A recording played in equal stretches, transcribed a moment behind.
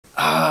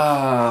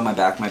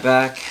my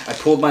back. I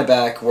pulled my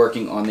back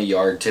working on the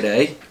yard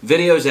today.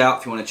 Video's out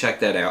if you want to check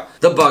that out.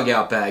 The bug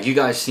out bag. You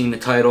guys seen the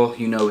title.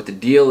 You know what the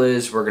deal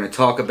is. We're going to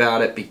talk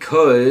about it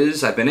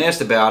because I've been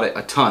asked about it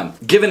a ton.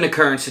 Given the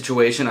current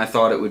situation, I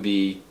thought it would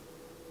be,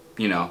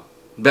 you know,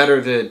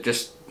 better to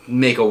just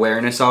make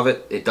awareness of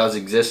it. It does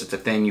exist. It's a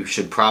thing you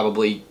should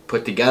probably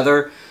put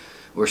together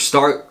or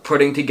start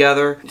putting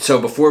together. So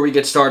before we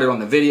get started on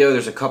the video,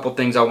 there's a couple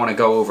things I want to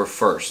go over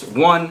first.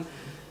 One,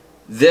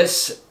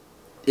 this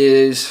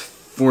is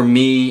for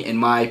me in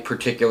my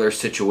particular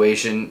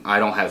situation. I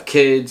don't have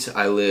kids.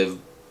 I live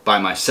by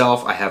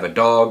myself. I have a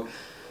dog.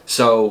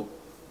 So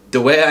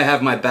the way I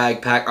have my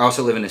bag packed, I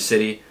also live in a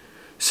city.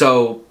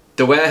 So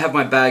the way I have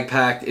my bag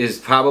packed is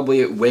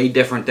probably way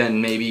different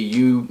than maybe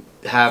you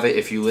have it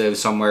if you live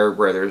somewhere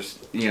where there's,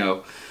 you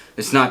know,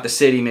 it's not the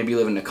city. Maybe you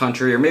live in the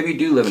country, or maybe you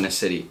do live in a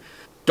city.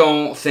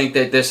 Don't think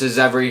that this is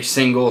every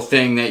single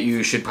thing that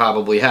you should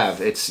probably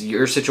have. It's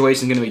your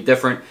situation is going to be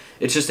different.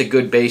 It's just a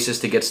good basis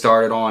to get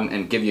started on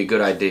and give you a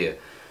good idea.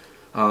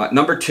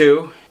 Number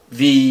two,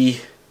 I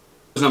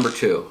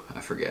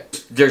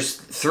forget. There's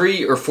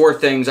 3 or 4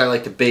 things I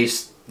like to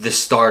base the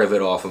start of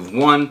it off of.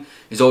 One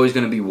is always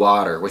going to be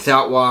water.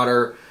 Without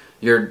water,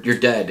 you're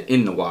dead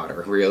in the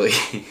water, really.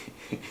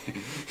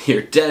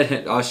 You're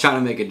dead. I was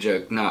trying to make a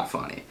joke, not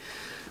funny.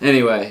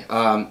 Anyway,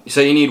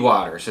 so you need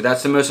water. So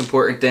that's the most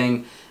important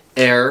thing.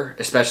 Air,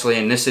 especially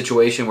in this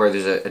situation where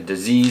there's a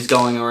disease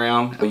going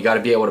around. You got to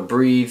be able to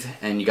breathe,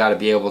 and you got to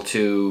be able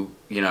to,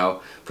 you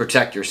know,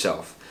 protect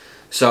yourself.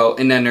 So,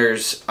 and then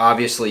there's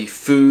obviously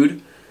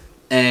food,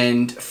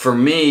 and for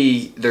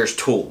me, there's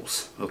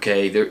tools.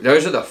 Okay,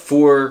 those are the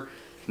 4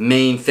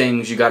 main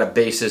things you got to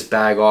base this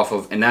bag off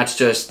of, and that's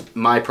just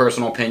my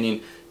personal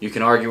opinion. You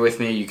can argue with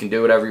me. You can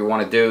do whatever you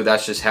want to do.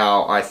 That's just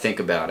how I think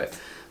about it.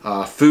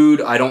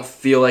 Food, I don't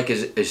feel like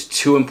is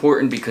too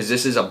important because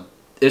this is a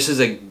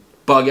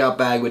bug out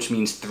bag, which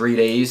means 3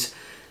 days.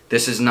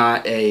 This is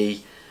not a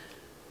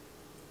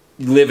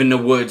live in the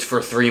woods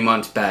for 3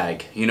 months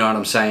bag. You know what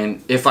I'm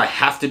saying? If I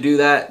have to do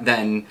that,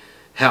 then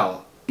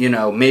hell, you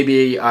know,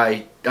 maybe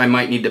I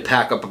might need to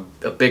pack up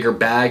a bigger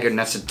bag, and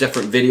that's a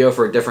different video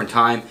for a different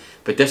time.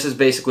 But this is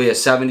basically a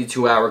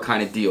 72-hour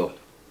kind of deal.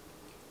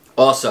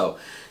 Also,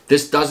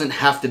 this doesn't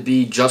have to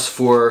be just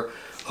for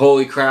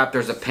holy crap,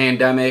 there's a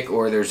pandemic,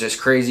 or there's this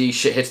crazy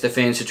shit hits the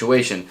fan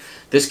situation.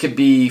 This could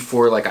be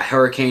for like a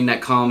hurricane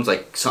that comes,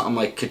 like something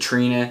like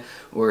Katrina,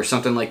 or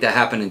something like that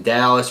happened in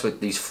Dallas with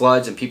these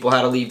floods, and people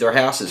had to leave their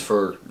houses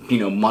for, you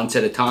know, months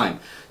at a time.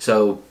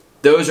 So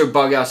those are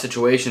bug out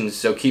situations,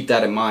 so keep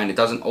that in mind. It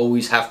doesn't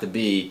always have to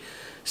be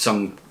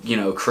some, you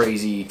know,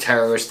 crazy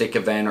terroristic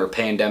event or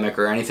pandemic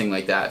or anything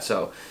like that.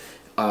 So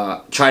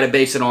try to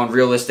base it on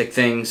realistic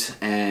things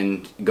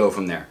and go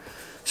from there.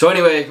 So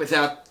anyway,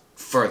 without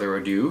further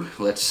ado,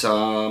 let's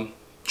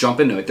jump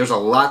into it. There's a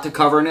lot to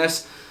cover in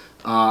this,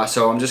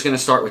 so I'm just going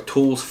to start with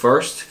tools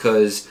first,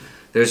 because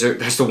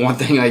that's the one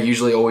thing I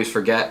usually always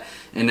forget,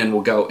 and then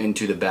we'll go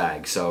into the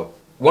bag. So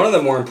one of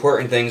the more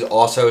important things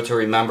also to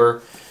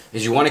remember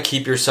is you want to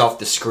keep yourself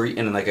discreet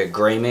and like a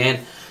gray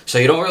man. So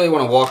you don't really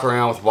want to walk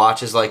around with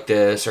watches like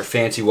this or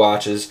fancy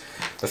watches.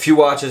 A few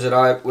watches that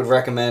I would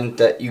recommend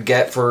that you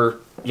get for,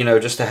 you know,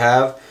 just to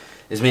have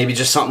is maybe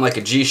just something like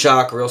a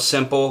G-Shock, real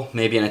simple,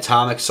 maybe an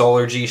atomic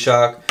solar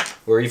G-Shock,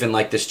 or even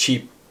like this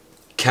cheap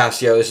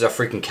Casio. This is a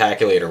freaking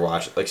calculator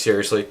watch. Like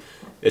seriously,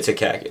 it's a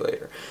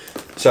calculator.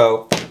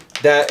 So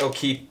that'll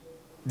keep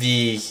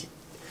the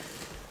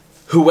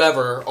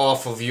whoever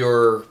off of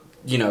your,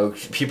 you know,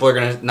 people are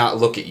gonna not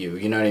look at you.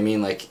 You know what I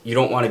mean? Like you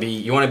don't want to be,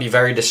 you want to be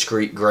very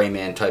discreet, gray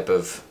man type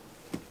of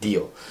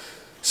deal.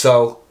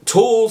 So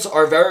tools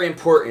are very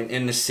important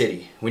in the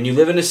city. When you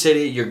live in the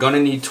city, you're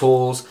gonna need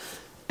tools.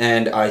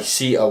 And I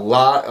see a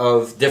lot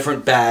of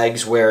different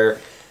bags where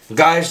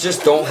guys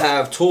just don't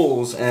have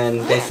tools,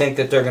 and they think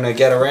that they're going to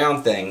get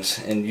around things.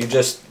 And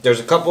there's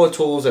a couple of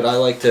tools that I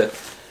like to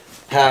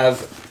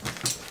have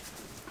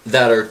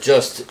that are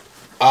just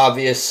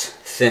obvious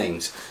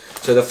things.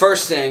 So the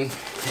first thing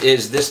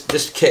is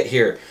this kit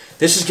here.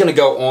 This is going to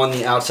go on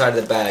the outside of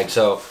the bag.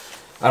 So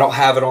I don't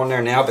have it on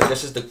there now, but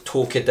this is the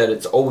toolkit that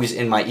it's always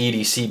in my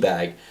EDC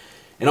bag.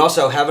 And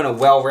also having a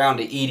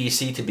well-rounded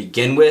EDC to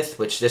begin with,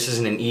 which this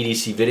isn't an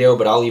EDC video,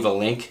 but I'll leave a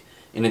link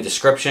in the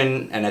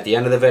description and at the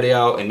end of the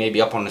video and maybe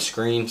up on the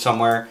screen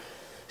somewhere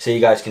so you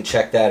guys can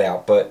check that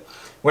out. But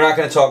we're not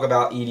going to talk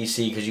about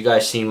EDC because you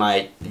guys see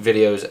my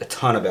videos a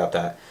ton about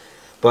that.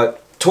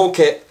 But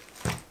toolkit,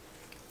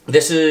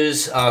 this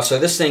is, so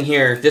this thing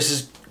here, this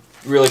is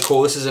really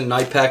cool. This is a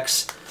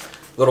Knipex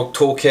little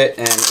toolkit,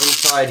 and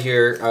inside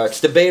here,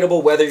 it's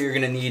debatable whether you're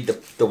going to need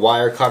the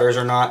wire cutters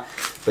or not,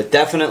 but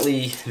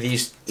definitely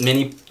these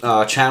mini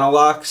channel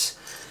locks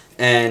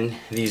and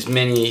these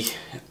mini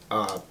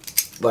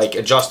like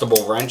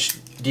adjustable wrench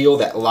deal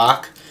that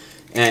lock,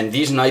 and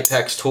these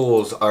Knipex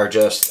tools are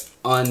just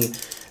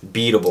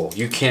unbeatable.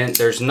 You can't,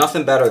 there's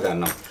nothing better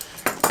than them.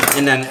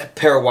 And then a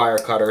pair of wire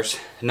cutters,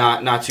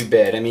 not too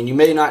bad. I mean, you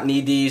may not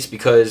need these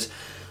because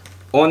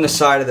on the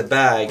side of the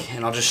bag,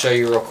 and I'll just show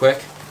you real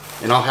quick,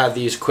 and I'll have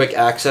these quick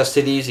access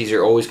to these. These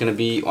are always going to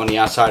be on the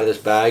outside of this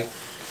bag.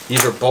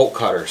 These are bolt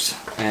cutters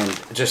and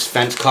just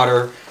fence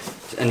cutter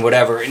and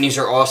whatever, and these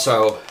are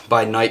also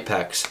by Night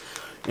Pecs.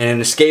 In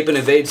an escape and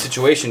evade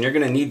situation, you're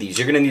going to need these.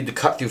 You're going to need to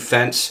cut through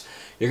fence.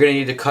 You're going to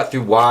need to cut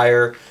through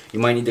wire. You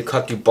might need to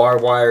cut through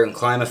barbed wire and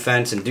climb a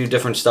fence and do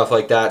different stuff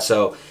like that.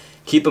 So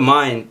keep in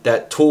mind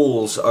that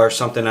tools are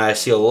something that I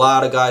see a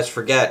lot of guys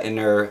forget in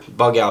their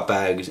bug out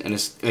bags, and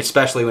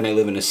especially when they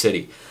live in the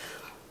city.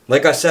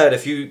 Like I said,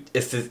 if you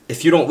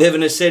don't live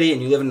in a city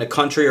and you live in the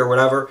country or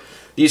whatever,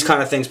 these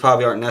kind of things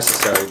probably aren't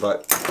necessary.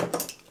 But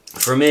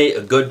for me,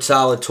 a good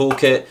solid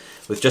toolkit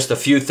with just a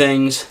few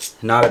things,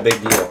 not a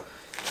big deal.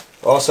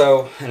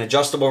 Also, an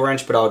adjustable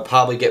wrench, but I would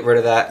probably get rid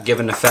of that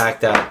given the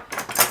fact that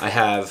I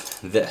have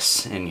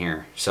this in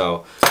here.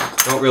 So,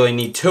 don't really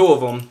need two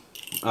of them,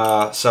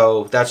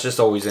 so that's just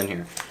always in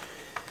here.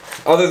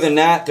 Other than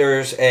that,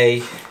 there's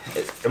a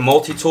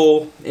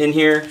multi-tool in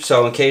here,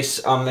 so in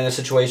case I'm in a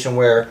situation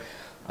where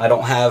I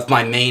don't have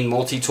my main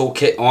multi-tool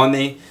kit on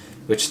me,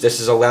 which this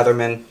is a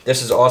Leatherman.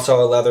 This is also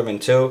a Leatherman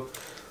too.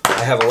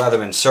 I have a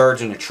Leatherman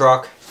Surge in the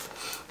truck.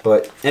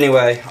 But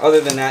anyway,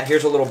 other than that,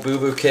 here's a little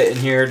boo-boo kit in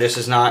here. This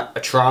is not a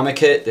trauma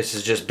kit. This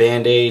is just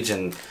Band-Aids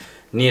and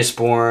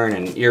Neosporin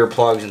and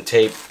earplugs and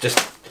tape. Just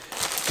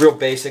real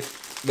basic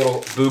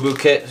little boo-boo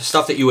kit.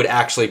 Stuff that you would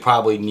actually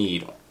probably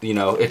need. You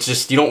know, it's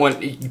just, you don't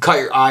want, you cut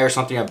your eye or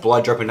something, you have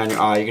blood dripping down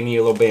your eye, you're going to need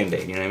a little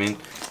Band-Aid, you know what I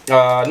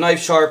mean?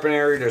 Knife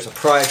sharpener, there's a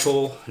pry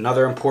tool.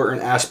 Another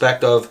important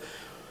aspect of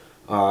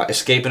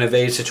escape and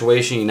evade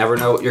situation. You never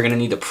know what you're going to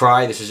need to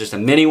pry. This is just a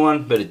mini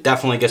one, but it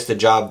definitely gets the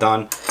job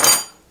done.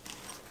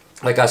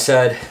 Like I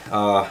said,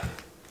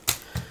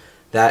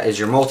 that is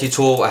your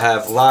multi-tool. I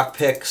have lock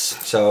picks,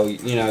 so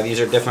you know these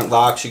are different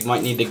locks you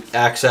might need to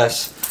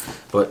access.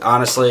 But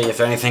honestly,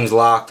 if anything's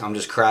locked, I'm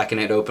just cracking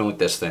it open with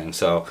this thing.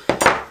 So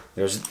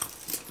there's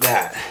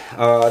that.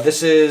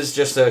 This is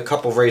just a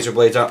couple of razor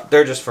blades.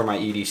 They're just for my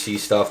EDC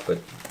stuff, but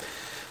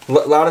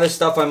a lot of this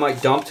stuff I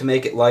might dump to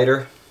make it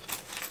lighter.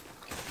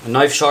 A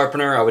knife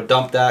sharpener, I would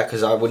dump that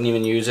because I wouldn't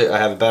even use it. I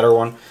have a better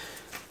one.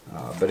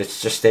 But it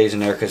just stays in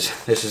there because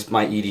this is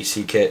my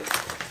EDC kit.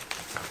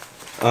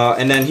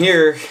 And then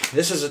here,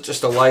 this is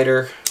just a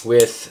lighter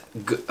with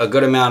a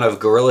good amount of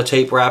Gorilla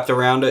Tape wrapped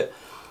around it.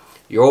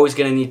 You're always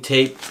going to need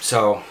tape,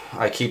 so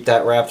I keep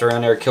that wrapped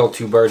around there. Kill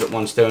two birds with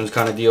one stone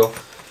kind of deal.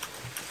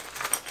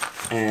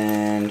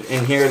 And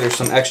in here, there's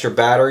some extra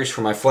batteries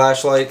for my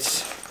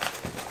flashlights.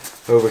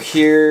 Over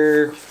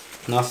here,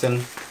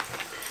 nothing.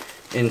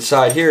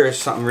 Inside here is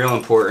something real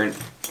important,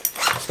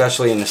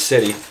 especially in the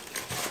city.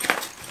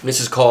 This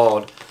is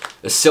called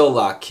a sill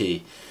lock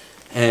key,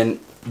 and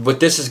what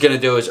this is going to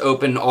do is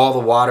open all the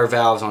water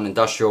valves on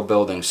industrial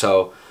buildings.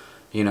 So,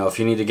 you know, if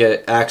you need to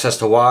get access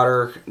to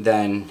water,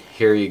 then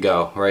here you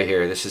go, right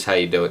here. This is how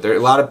you do it. There are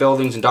a lot of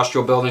buildings,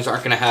 industrial buildings,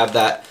 aren't going to have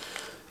that,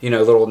 you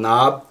know, little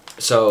knob,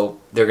 so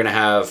they're going to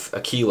have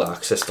a key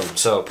lock system.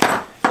 So,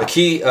 a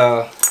key,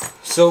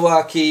 sill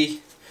lock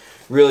key,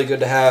 really good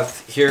to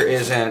have. Here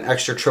is an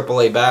extra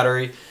AAA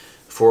battery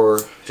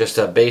for just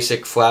a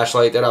basic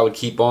flashlight that I would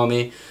keep on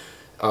me.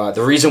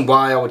 The reason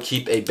why I would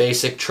keep a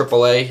basic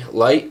AAA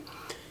light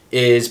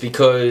is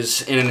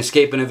because in an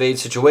escape and evade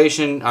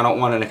situation, I don't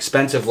want an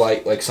expensive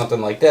light like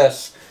something like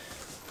this.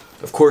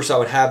 Of course, I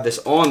would have this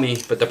on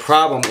me, but the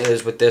problem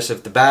is with this,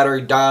 if the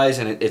battery dies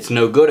and it's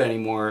no good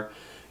anymore,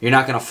 you're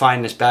not going to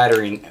find this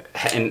battery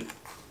in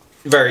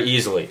very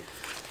easily,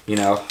 you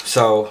know.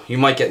 So you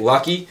might get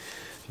lucky,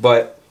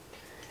 but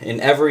in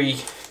every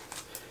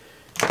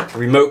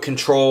remote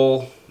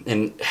control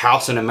in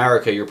house in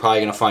America, you're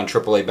probably going to find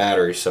AAA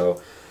batteries.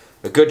 So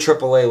a good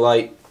AAA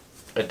light,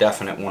 a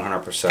definite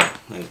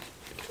 100%. And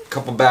a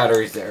couple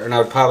batteries there, and I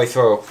would probably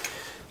throw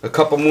a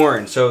couple more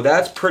in. So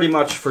that's pretty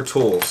much for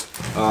tools.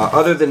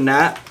 Other than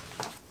that,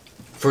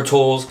 for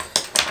tools,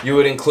 you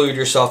would include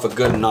yourself a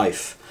good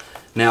knife.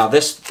 Now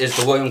this is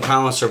the William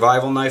Collins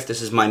survival knife.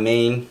 This is my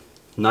main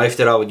knife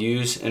that I would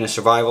use in a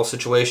survival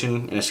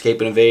situation, in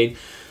escape and evade.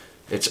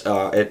 It's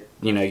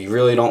you know, you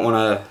really don't want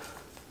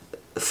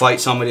to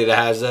fight somebody that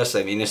has this.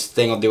 I mean, this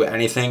thing will do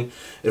anything.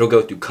 It'll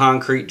go through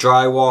concrete,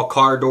 drywall,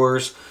 car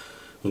doors,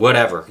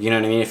 whatever. You know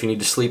what I mean? If you need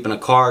to sleep in a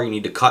car, you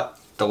need to cut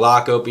the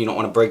lock open, you don't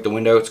want to break the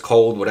window, it's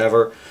cold,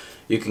 whatever.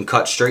 You can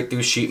cut straight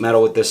through sheet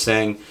metal with this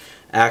thing,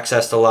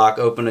 access the lock,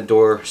 open the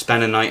door,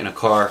 spend a night in a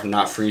car,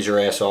 not freeze your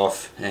ass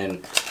off,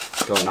 and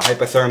go into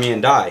hypothermia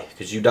and die,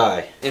 because you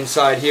die.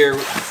 Inside here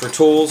for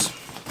tools,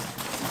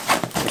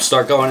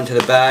 start going into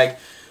the bag.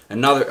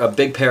 A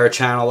big pair of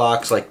channel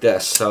locks like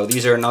this. So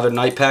these are another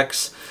Night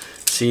Pecs.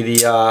 See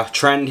the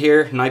trend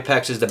here? Night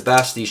Pecs is the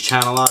best, these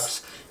channel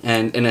locks.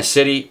 And in a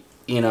city,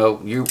 you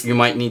know, you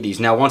might need these.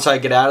 Now once I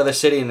get out of the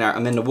city and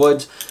I'm in the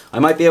woods, I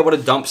might be able to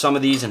dump some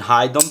of these and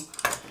hide them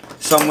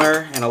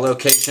somewhere in a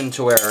location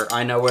to where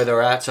I know where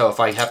they're at. So if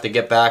I have to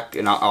get back,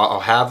 and I'll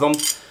have them.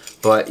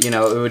 But, you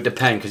know, it would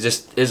depend, because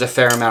this is a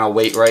fair amount of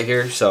weight right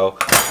here. So,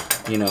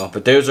 you know,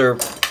 but those are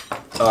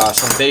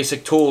some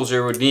basic tools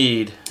you would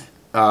need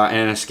in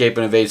an escape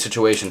and evade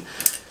situation.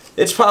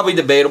 It's probably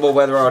debatable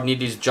whether I would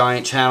need these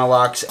giant channel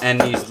locks and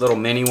these little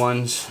mini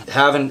ones.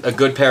 Having a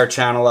good pair of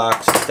channel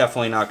locks is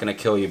definitely not going to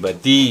kill you,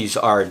 but these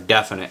are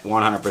definite.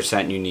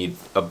 100% you need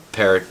a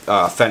pair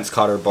of fence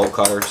cutter, bolt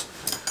cutters,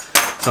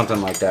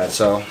 something like that.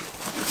 So,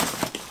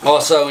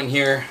 also in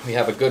here we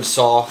have a good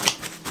saw.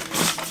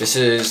 This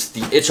is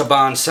the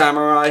Ichiban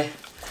Samurai.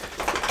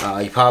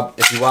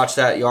 If you watch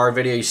that yard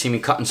video, you see me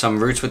cutting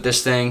some roots with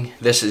this thing.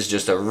 This is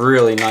just a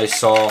really nice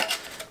saw,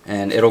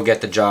 and it'll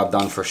get the job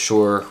done for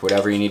sure.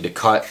 Whatever you need to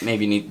cut,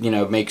 maybe need, you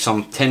know, make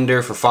some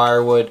tinder for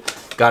firewood.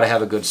 Gotta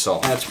have a good saw.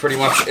 That's pretty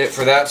much it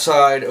for that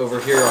side.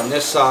 Over here on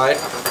this side.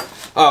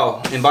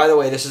 Oh, and by the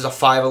way, this is a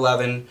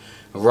 511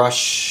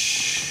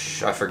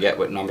 Rush. I forget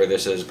what number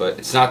this is, but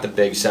it's not the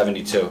big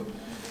 72.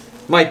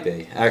 Might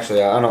be.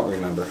 Actually, I don't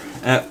remember.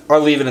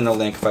 I'll leave it in the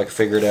link if I can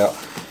figure it out.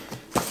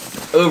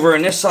 Over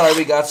on this side,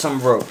 we got some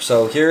rope.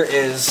 So here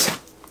is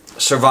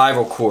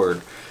survival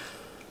cord.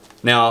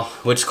 Now,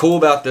 what's cool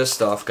about this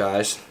stuff,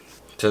 guys,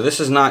 so this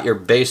is not your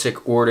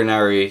basic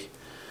ordinary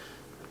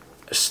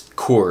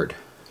cord.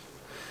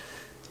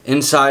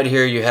 Inside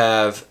here you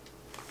have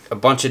a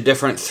bunch of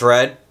different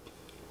thread.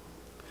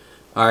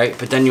 Alright,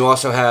 but then you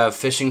also have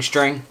fishing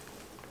string.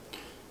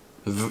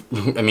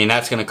 I mean,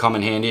 that's going to come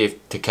in handy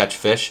to catch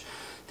fish.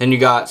 Then you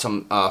got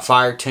some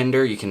fire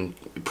tinder. You can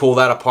pull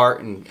that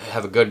apart and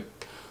have a good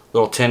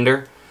little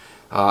tinder.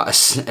 A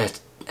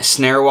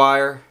snare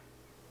wire,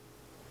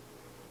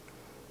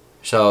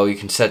 so you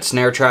can set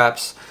snare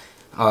traps.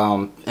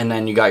 And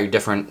then you got your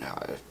different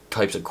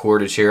types of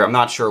cordage here. I'm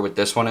not sure what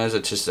this one is.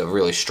 It's just a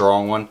really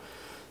strong one,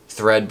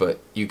 thread, but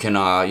you can,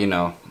 you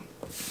know,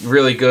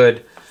 really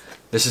good.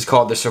 This is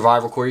called the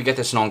survival cord. You get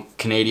this on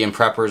Canadian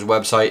Prepper's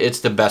website. It's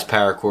the best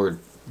paracord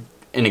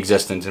in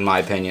existence, in my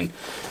opinion.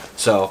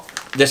 So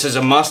this is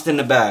a must in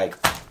the bag.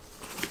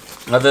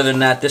 Other than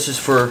that, this is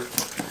for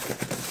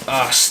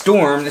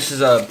storm. This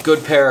is a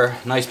good pair,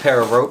 nice pair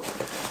of rope.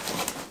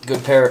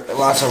 Good pair,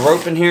 lots of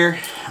rope in here.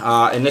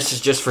 And this is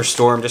just for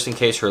storm, just in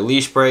case her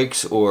leash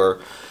breaks,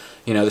 or,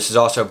 you know, this is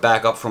also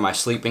backup for my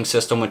sleeping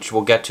system, which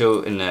we'll get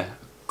to in the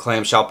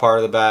clamshell part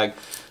of the bag.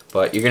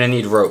 But you're gonna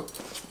need rope.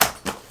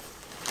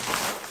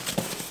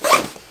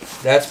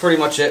 That's pretty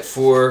much it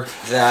for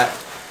that.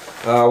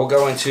 We'll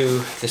go into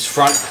this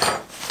front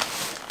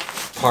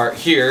part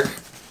here.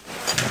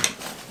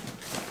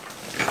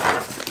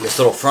 This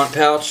little front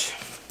pouch.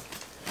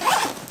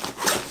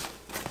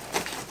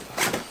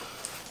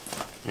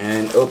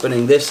 And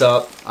opening this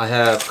up, I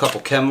have a couple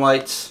chem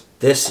lights.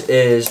 This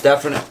is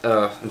definitely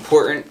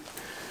important.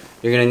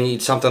 You're going to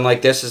need something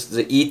like this. This is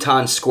the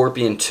Eton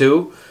Scorpion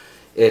 2.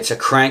 It's a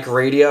crank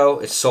radio.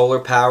 It's solar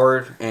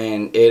powered,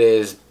 and it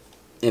is,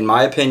 in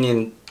my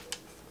opinion,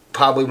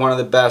 probably one of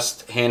the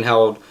best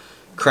handheld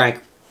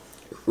crank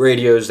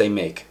radios they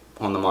make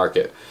on the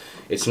market.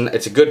 It's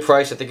a good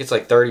price. I think it's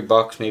like 30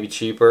 bucks, maybe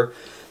cheaper.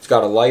 It's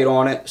got a light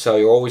on it, so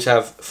you always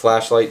have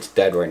flashlight. It's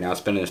dead right now. It's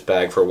been in this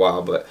bag for a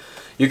while, but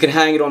you can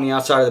hang it on the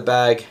outside of the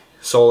bag,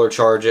 solar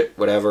charge it,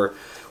 whatever,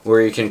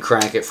 where you can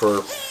crank it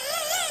for,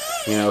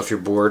 you know, if you're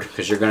bored,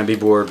 because you're going to be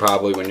bored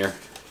probably when you're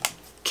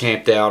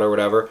camped out or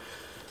whatever.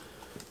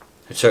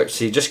 So,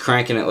 see, just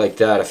cranking it like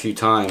that a few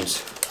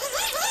times,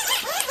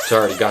 it's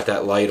already got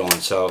that light on.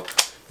 So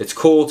it's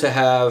cool to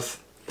have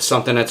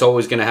something that's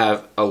always going to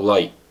have a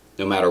light,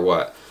 no matter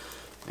what.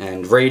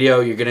 And radio,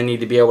 you're going to need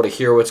to be able to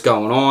hear what's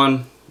going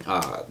on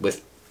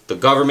with the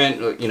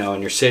government, you know, in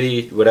your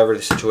city, whatever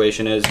the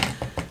situation is.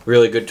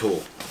 Really good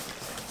tool.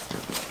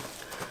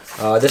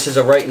 This is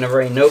a Write in the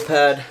Rain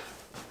notepad.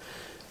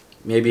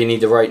 Maybe you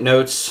need to write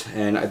notes,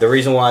 and the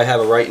reason why I have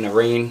a Write in the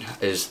Rain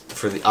is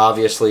for the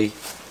obviously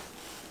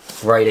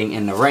writing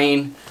in the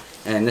rain.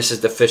 And this is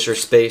the Fisher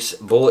Space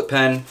bullet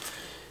pen.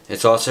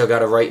 It's also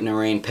got a Write in the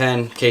Rain pen.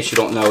 In case you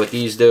don't know what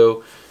these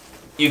do,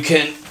 you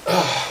can.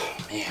 Oh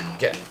man, I'm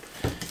getting,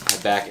 my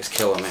back is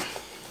killing me.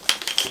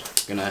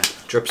 I'm gonna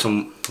drip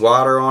some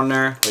water on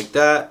there like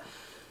that,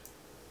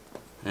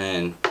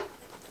 and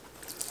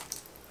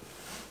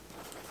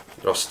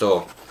it'll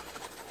still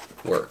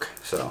work.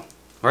 So,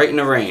 Write in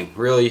the Rain,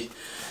 really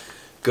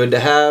good to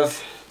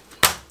have.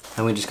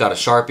 And we just got a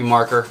Sharpie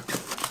marker.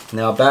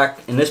 Now back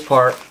in this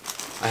part,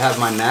 I have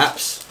my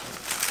maps.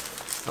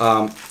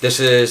 This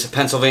is a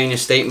Pennsylvania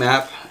state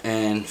map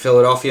and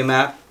Philadelphia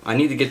map. I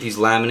need to get these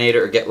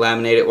laminated or get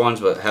laminated ones,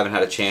 but I haven't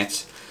had a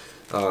chance.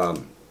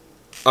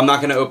 I'm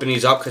not going to open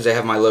these up because they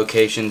have my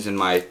locations and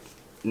my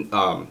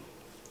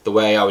the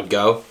way I would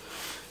go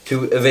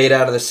to evade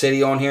out of the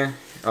city on here.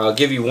 I'll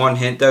give you one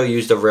hint though.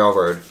 Use the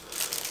railroad.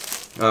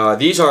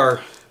 These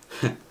are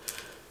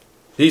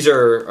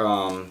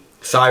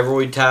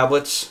thyroid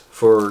tablets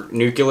for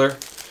nuclear.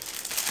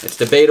 It's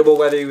debatable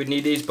whether you would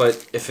need these,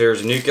 but if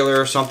there's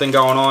nuclear or something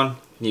going on,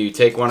 you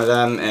take one of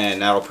them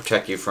and that'll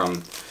protect you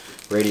from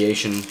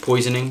radiation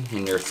poisoning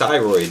in your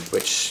thyroid,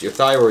 which your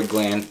thyroid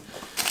gland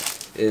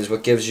is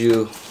what gives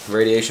you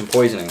radiation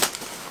poisoning.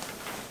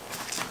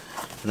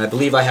 And I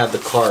believe I have the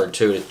card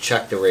too to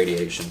check the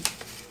radiation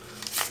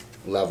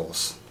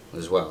levels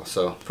as well.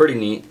 So pretty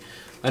neat.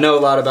 I know a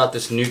lot about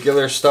this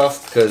nuclear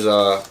stuff because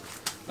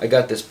I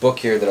got this book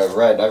here that I've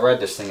read. I've read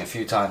this thing a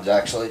few times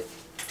actually.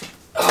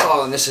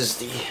 Oh, and this is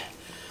the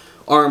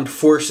Armed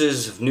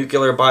Forces of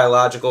Nuclear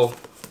Biological.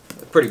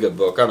 Pretty good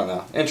book. I don't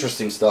know.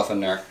 Interesting stuff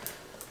in there.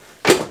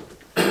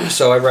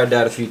 So I read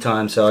that a few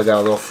times, so I got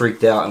a little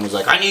freaked out and was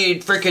like, I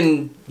need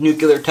freaking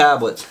nuclear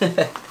tablets.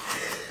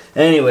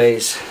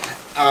 Anyways,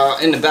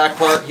 in the back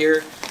part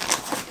here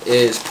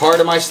is part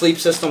of my sleep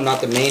system, not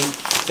the main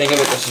thing of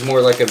it. This is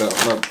more like an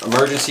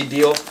emergency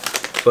deal.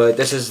 But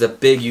this is the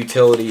big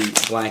utility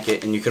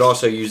blanket, and you could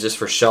also use this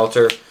for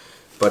shelter.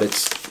 But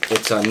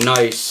it's a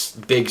nice,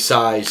 big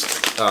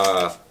sized,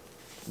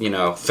 you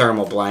know,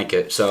 thermal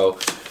blanket. So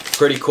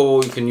pretty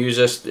cool. You can use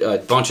this, a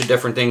bunch of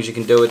different things you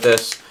can do with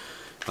this.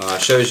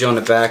 Shows you on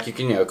the back, you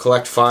can, you know,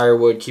 collect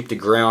firewood, keep the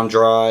ground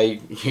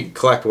dry. You can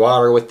collect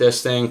water with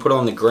this thing, put it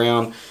on the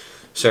ground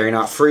so you're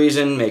not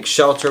freezing, make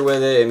shelter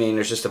with it. I mean,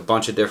 there's just a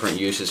bunch of different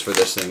uses for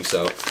this thing,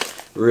 so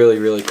really,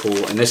 really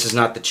cool. And this is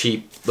not the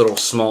cheap little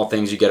small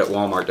things you get at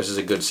Walmart. This is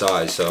a good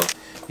size. So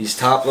these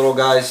top little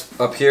guys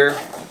up here,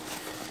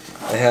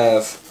 I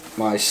have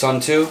my Sun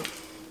 2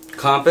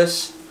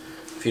 compass.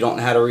 If you don't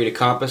know how to read a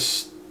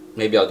compass,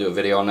 maybe I'll do a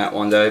video on that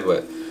one day,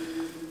 but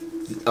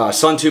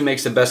Sun 2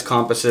 makes the best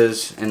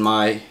compasses in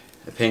my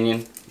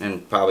opinion,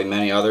 and probably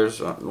many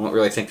others. I don't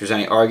really think there's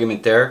any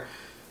argument there.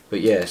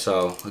 But yeah,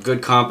 so a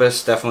good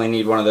compass, definitely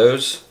need one of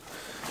those.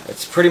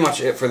 That's pretty much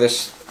it for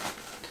this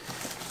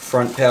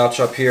front pouch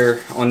up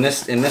here. In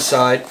this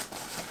side,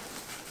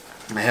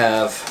 I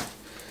have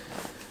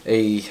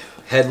a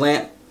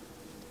headlamp,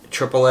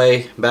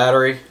 AAA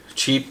battery,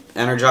 cheap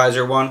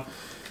Energizer one,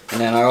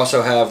 and then I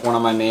also have one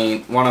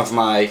of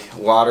my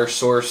water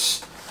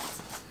source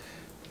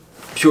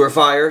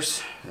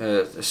purifiers,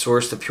 a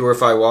source to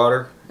purify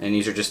water, and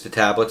these are just the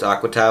tablets,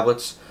 aqua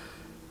tablets,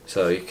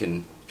 so you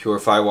can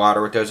purify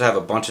water with those. I have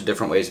a bunch of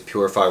different ways to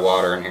purify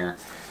water in here.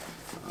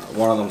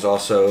 One of them's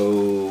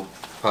also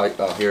probably,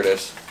 oh, here it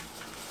is,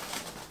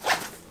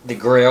 the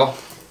Grail,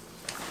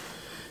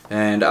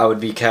 and I would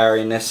be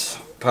carrying this,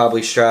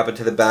 probably strap it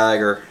to the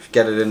bag or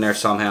get it in there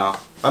somehow.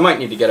 I might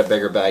need to get a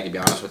bigger bag, to be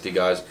honest with you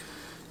guys,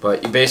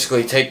 but you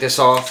basically take this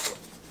off,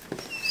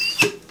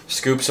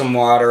 scoop some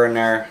water in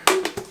there,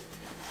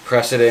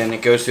 press it in,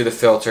 it goes through the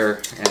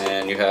filter,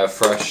 and you have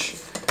fresh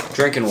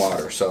drinking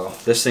water. So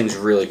this thing's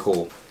really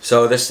cool.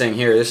 So this thing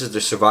here, this is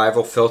the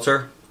survival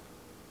filter.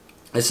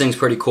 This thing's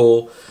pretty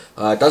cool.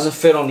 It doesn't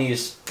fit on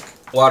these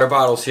water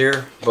bottles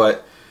here,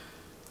 but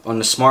on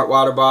the smart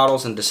water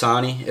bottles and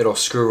Dasani, it'll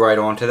screw right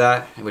onto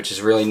that, which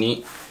is really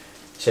neat.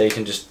 So you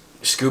can just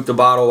scoop the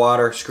bottle of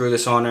water, screw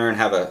this on there, and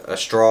have a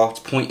straw.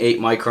 It's 0.8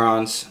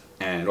 microns,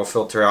 and it'll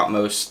filter out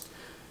most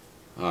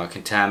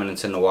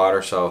contaminants in the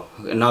water. So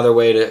another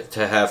way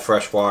to have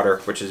fresh water,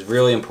 which is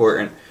really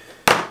important.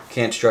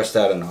 Can't stress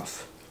that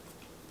enough.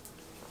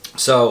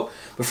 So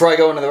before I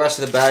go into the rest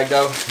of the bag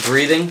though,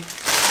 breathing.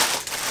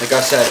 Like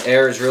I said,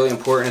 air is really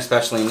important,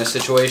 especially in this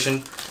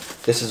situation.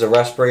 This is a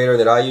respirator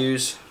that I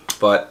use,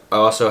 but I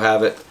also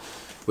have it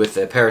with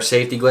a pair of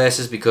safety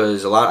glasses,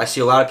 because I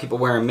see a lot of people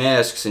wearing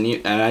masks, and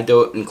I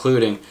do it,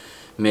 including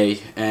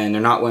me, and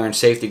they're not wearing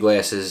safety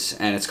glasses,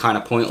 and it's kind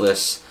of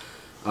pointless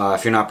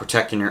if you're not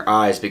protecting your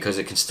eyes, because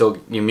it can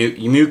still, your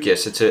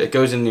mucus, it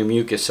goes in your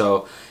mucus,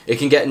 so it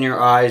can get in your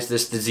eyes,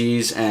 this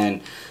disease,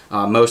 and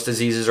most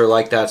diseases are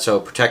like that, so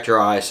protect your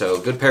eyes.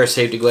 So good pair of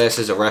safety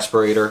glasses, a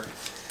respirator,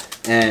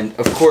 and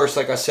of course,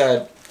 like I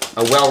said,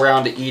 a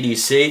well-rounded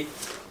EDC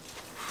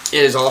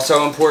is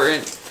also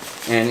important.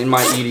 And in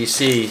my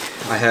EDC,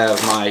 I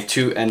have my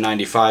 2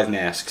 N95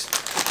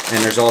 masks,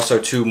 and there's also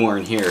 2 more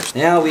in here.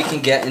 Now we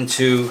can get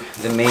into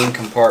the main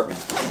compartment.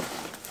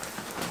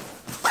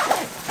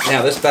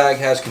 Now this bag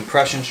has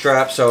compression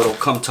straps, so it'll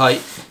come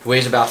tight. It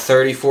weighs about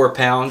 34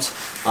 pounds.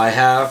 I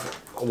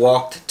have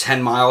walked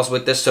 10 miles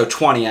with this, so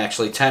 20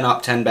 actually, 10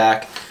 up, 10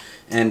 back,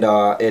 and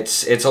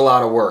it's a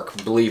lot of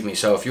work, believe me.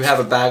 So if you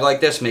have a bag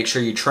like this, make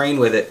sure you train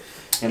with it,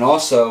 and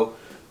also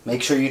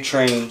make sure you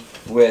train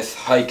with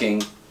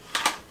hiking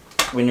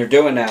when you're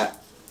doing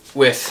that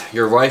with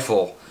your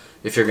rifle,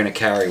 if you're going to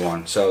carry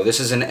one. So this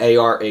is an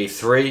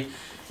AR-A3.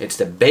 It's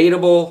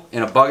debatable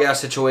in a bug out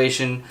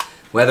situation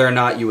whether or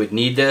not you would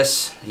need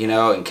this, you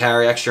know, and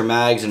carry extra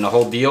mags and the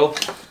whole deal.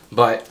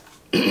 But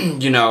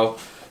you know,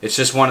 it's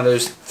just one of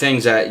those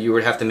things that you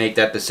would have to make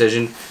that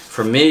decision.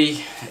 For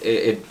me,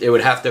 it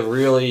would have to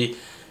really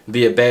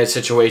be a bad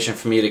situation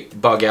for me to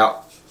bug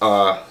out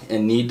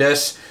and need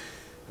this.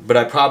 But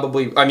I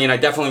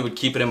definitely would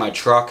keep it in my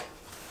truck.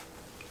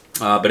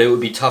 But it would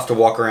be tough to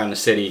walk around the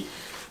city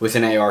with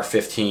an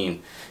AR-15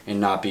 and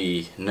not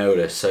be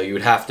noticed. So you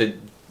would have to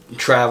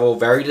travel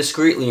very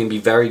discreetly and be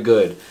very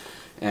good.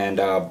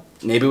 And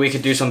maybe we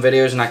could do some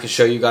videos and I could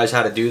show you guys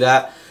how to do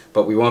that.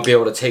 But we won't be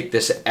able to take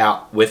this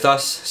out with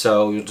us.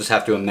 So you'll just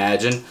have to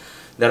imagine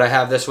that I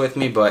have this with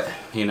me. But,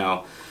 you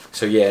know,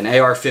 so yeah, an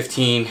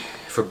AR-15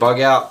 for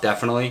bug out,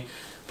 definitely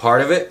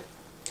part of it.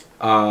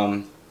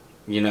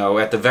 You know,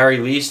 at the very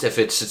least, if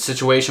it's a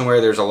situation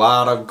where there's a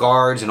lot of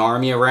guards and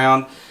army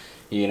around,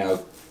 you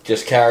know,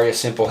 just carry a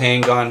simple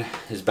handgun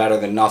is better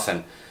than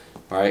nothing,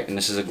 right? And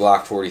this is a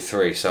Glock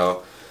 43,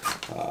 so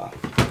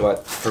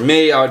But for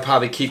me, I would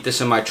probably keep this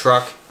in my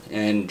truck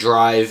and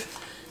drive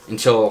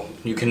until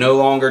you can no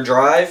longer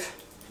drive,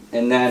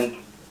 and then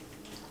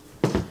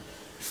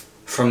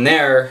from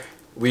there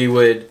we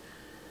would,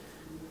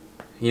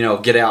 you know,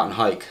 get out and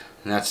hike,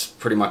 and that's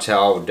pretty much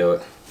how I would do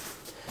it.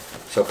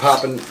 So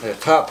popping the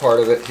top part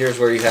of it, here's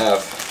where you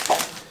have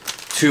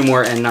 2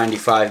 more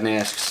N95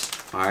 masks.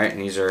 Alright,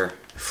 and these are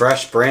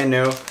fresh, brand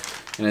new,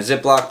 in a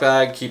Ziploc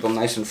bag. Keep them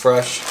nice and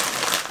fresh.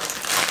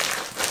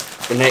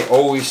 And they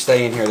always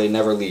stay in here, they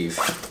never leave.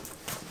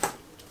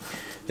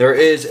 There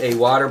is a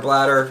water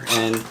bladder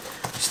and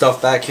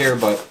stuff back here,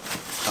 but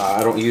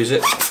I don't use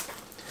it.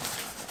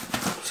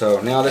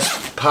 So now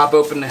let's pop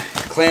open the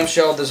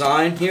clamshell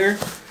design here.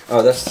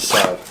 Oh, that's the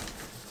side.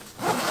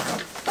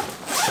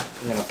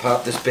 I'm going to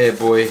pop this bad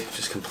boy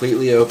just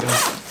completely open,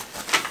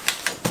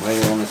 lay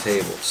it on the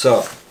table.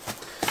 So,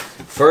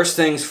 first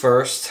things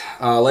first,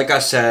 like I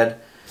said,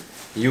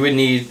 you would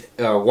need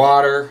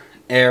water,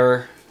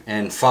 air,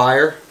 and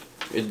fire.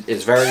 It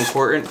is very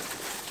important.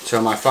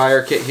 So my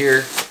fire kit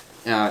here,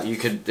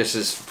 this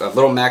is a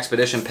little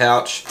Maxpedition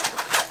pouch,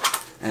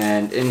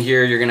 and in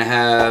here you're going to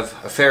have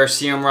a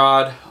ferrocerium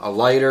rod, a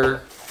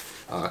lighter,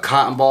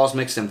 cotton balls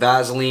mixed in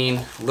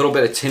Vaseline, a little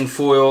bit of tin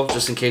foil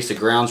just in case the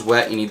ground's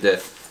wet. You need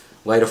to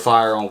light a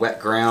fire on wet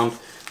ground.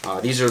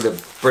 These are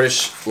the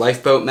British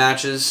lifeboat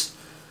matches.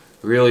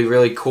 Really,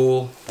 really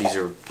cool.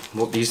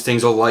 These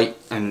things will light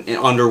and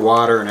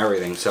underwater and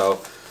everything.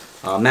 So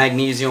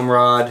magnesium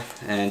rod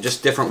and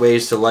just different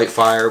ways to light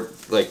fire,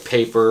 like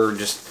paper,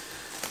 just,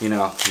 you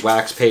know,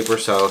 wax paper,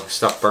 so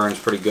stuff burns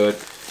pretty good.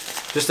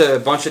 Just a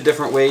bunch of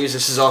different ways.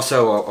 This is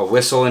also a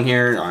whistle in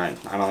here. I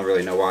don't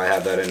really know why I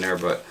have that in there,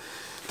 but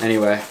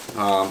anyway.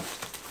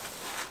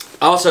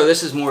 Also,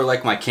 this is more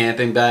like my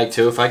camping bag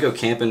too. If I go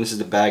camping, this is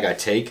the bag I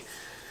take.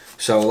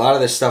 So a lot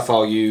of this stuff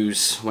I'll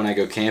use when I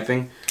go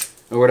camping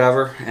or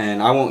whatever,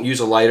 and I won't use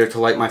a lighter to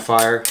light my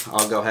fire.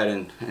 I'll go ahead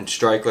and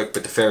strike like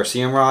with the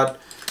ferrocerium rod,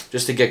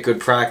 just to get good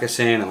practice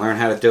in and learn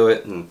how to do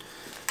it, and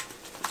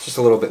it's just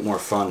a little bit more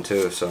fun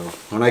too. So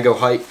when I go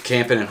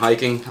camping and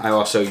hiking, I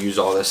also use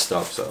all this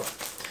stuff. So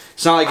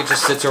it's not like it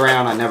just sits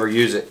around, I never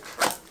use it.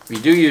 We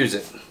do use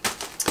it.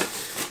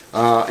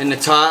 In the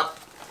top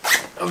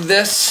of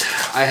this,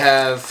 I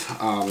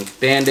have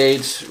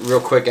Band-Aids,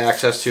 real quick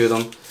access to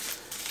them,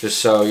 just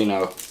so, you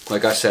know,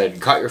 like I said, you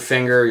cut your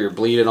finger, you're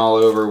bleeding all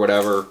over,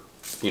 whatever,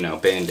 you know,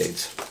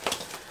 Band-Aids.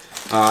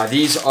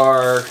 These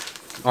are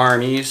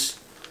RMEs.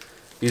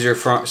 These are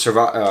from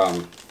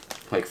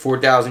like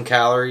 4,000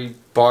 calorie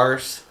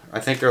bars. I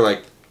think they're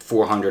like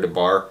 400 a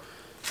bar.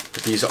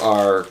 But these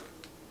are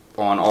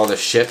on all the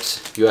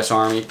ships, U.S.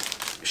 Army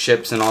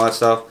ships and all that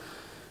stuff,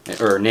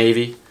 or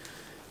Navy.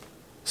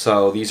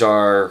 So these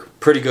are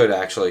pretty good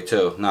actually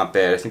too, not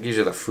bad. I think these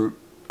are the fruit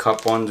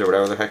cup ones or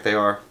whatever the heck they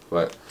are,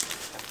 but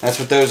that's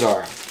what those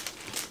are.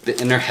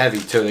 And they're heavy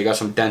too, they got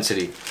some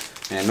density,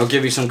 and they'll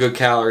give you some good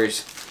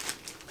calories.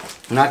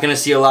 I'm not going to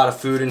see a lot of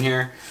food in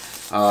here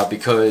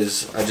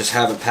because I just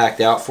haven't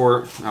packed out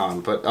for it,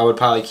 but I would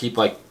probably keep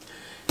like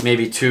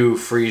maybe 2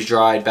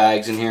 freeze-dried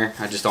bags in here.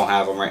 I just don't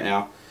have them right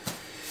now.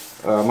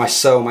 My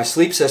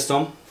sleep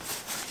system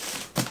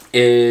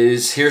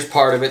is, here's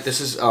part of it.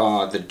 This is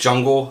the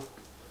Jungle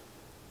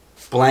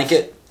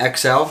Blanket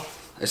XL.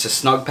 It's a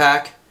snug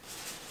pack,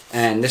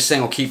 and this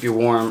thing will keep you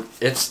warm.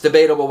 It's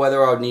debatable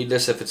whether I would need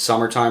this if it's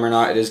summertime or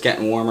not. It is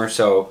getting warmer,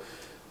 so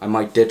I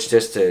might ditch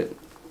this to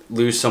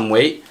lose some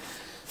weight,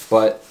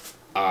 but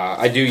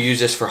I do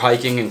use this for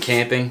hiking and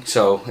camping,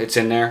 so it's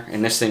in there,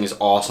 and this thing is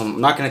awesome.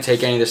 I'm not going to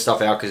take any of this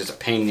stuff out because it's a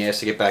pain in the ass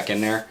to get back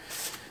in there,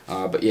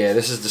 but yeah,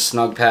 this is the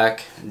snug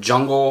pack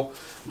Jungle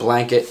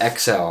Blanket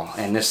XL,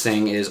 and this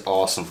thing is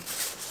awesome.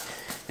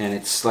 And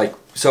it's like,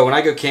 so when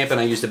I go camping,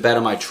 I use the bed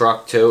of my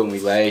truck too, and we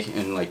lay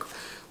and like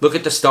look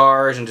at the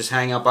stars and just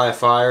hang out by a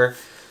fire.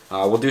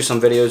 We'll do some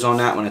videos on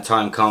that when the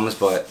time comes,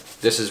 but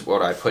this is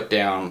what I put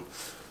down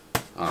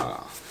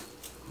on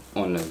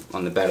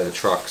the bed of the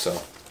truck.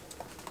 So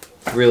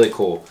really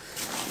cool.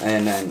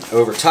 And then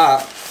over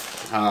top,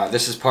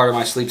 this is part of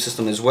my sleep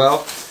system as well.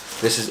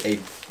 This is a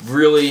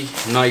really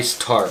nice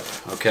tarp,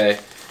 okay,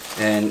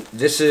 and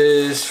this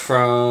is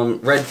from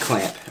Red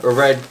Camp,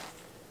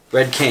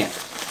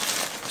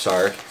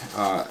 sorry,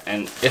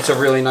 and it's a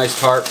really nice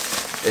tarp.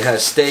 It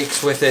has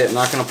stakes with it. I'm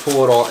not going to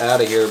pull it all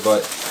out of here, but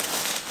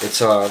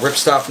it's a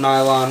ripstop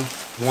nylon,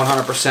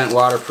 100%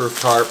 waterproof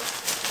tarp,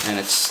 and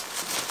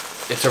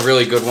it's a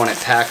really good one. It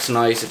packs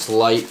nice, it's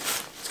light,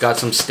 it's got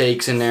some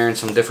stakes in there and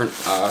some different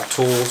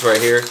tools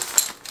right here.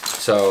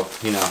 So,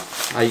 you know,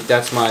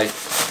 that's my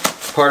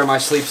part of my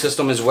sleep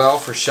system as well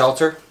for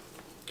shelter.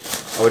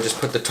 I would just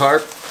put the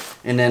tarp,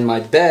 and then my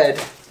bed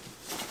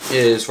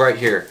is right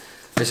here.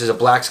 This is a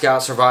Black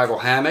Scout Survival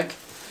Hammock,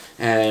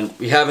 and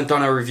we haven't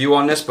done a review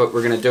on this, but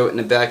we're going to do it in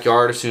the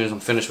backyard as soon as I'm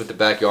finished with the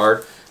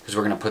backyard, because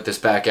we're going to put this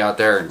back out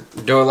there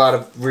and do a lot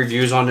of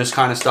reviews on this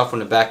kind of stuff when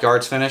the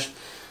backyard's finished.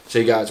 So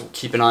you guys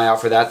keep an eye out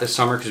for that this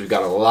summer, because we've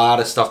got a lot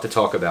of stuff to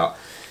talk about.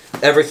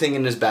 Everything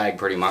in this bag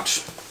pretty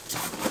much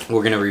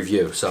we're going to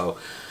review. So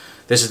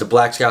This is the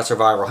Black Scout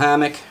Survival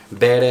Hammock,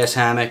 badass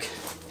hammock,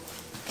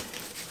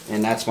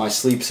 and that's my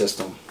sleep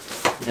system.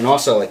 And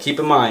also, like, keep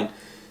in mind,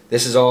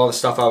 this is all the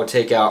stuff I would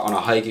take out on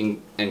a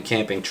hiking and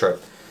camping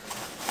trip,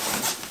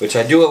 which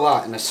I do a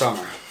lot in the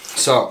summer.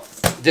 So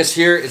this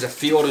here is a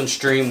Field and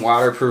Stream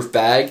waterproof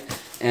bag,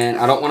 and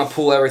I don't want to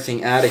pull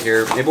everything out of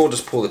here. Maybe we'll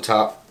just pull the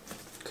top,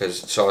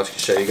 so I can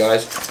show you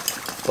guys.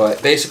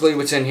 But basically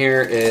what's in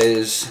here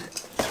is,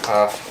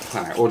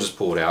 alright, we'll just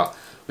pull it out.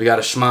 We got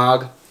a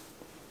schmog.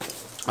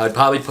 I'd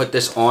probably put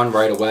this on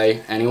right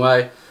away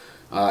anyway,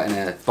 in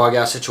a bug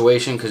out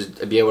situation,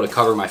 because I'd be able to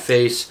cover my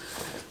face,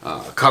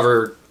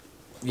 cover,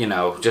 you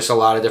know, just a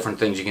lot of different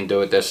things you can do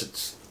with this.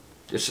 It's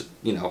just,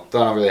 you know,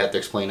 don't really have to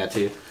explain that to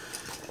you.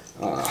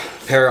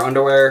 Pair of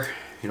underwear,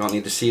 you don't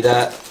need to see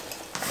that.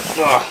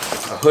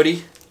 A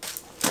hoodie.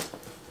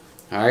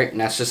 Alright,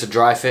 and that's just a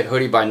dry fit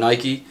hoodie by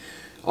Nike.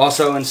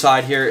 Also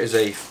inside here is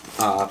a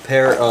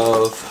pair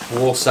of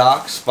wool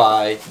socks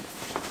by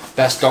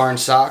Best Darn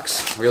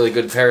Socks. Really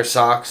good pair of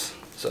socks.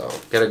 So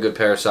get a good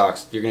pair of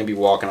socks. You're going to be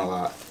walking a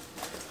lot.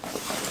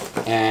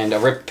 And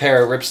a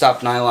pair of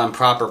ripstop nylon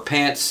proper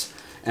pants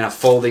and a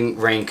folding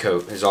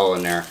raincoat is all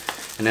in there.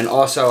 And then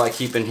also I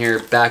keep in here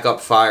backup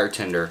fire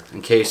tinder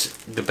in case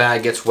the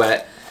bag gets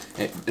wet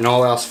and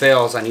all else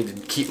fails. I need to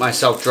keep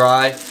myself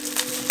dry,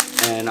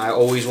 and I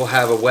always will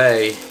have a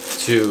way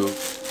to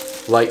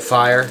light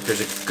fire.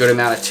 There's a good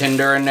amount of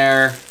tinder in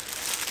there,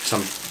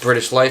 some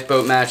British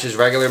lifeboat matches,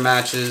 regular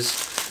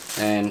matches,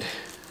 and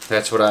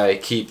that's what I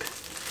keep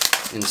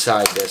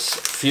inside this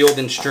Field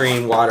and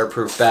Stream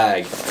waterproof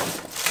bag.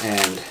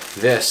 And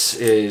this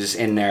is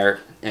in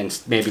there, and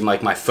maybe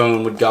like my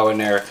phone would go in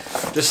there,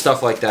 just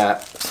stuff like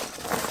that.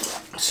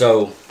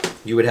 So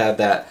you would have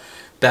that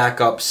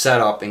backup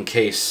setup in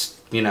case,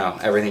 you know,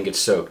 everything gets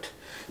soaked.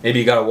 Maybe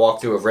you got to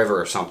walk through a river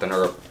or something,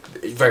 or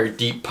a very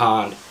deep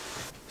pond.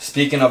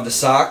 Speaking of the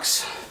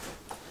socks,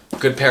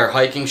 good pair of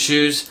hiking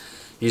shoes.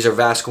 These are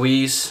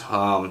Vasquez.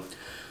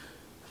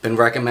 Been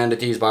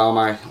recommended these by all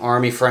my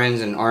Army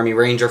friends and Army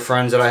Ranger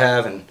friends that I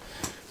have, and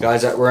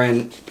guys that were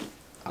in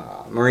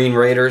Marine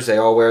Raiders. They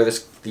all wear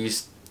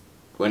these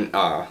when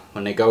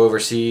they go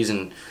overseas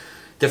and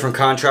different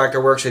contractor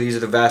work. So these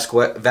are the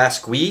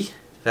Vasquez.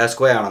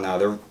 I don't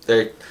know.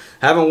 They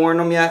haven't worn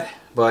them yet,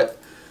 but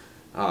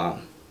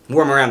wore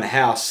them around the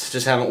house.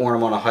 Just haven't worn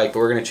them on a hike. But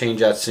we're gonna change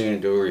that soon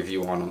and do a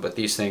review on them. But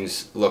these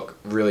things look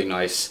really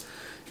nice,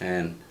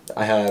 and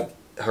I have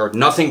heard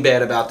nothing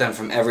bad about them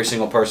from every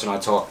single person I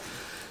talk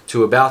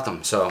to about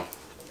them. So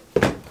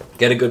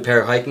get a good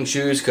pair of hiking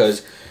shoes,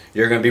 because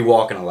you're gonna be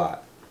walking a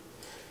lot.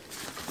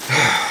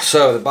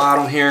 So the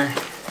bottom here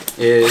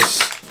is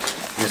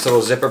this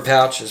little zipper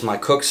pouch is my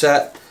cook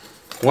set,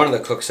 one of the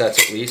cook sets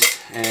at least,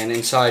 and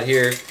inside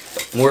here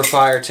more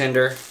fire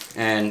tinder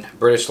and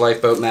British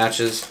lifeboat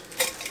matches,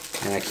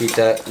 and I keep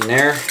that in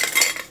there.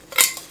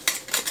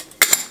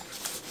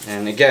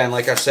 And again,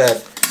 like I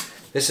said,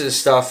 this is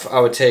stuff I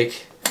would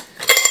take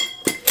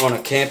on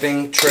a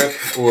camping trip,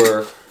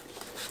 or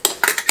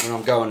when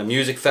I'm going to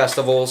music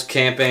festivals,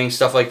 camping,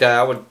 stuff like that.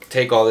 I would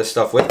take all this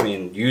stuff with me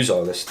and use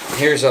all this.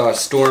 Here's a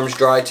Storm's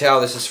dry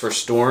towel. This is for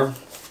Storm.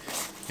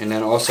 And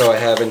then also I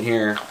have in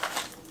here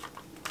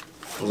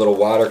a little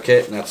water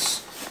kit, and that's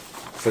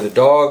for the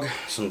dog,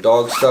 some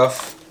dog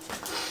stuff.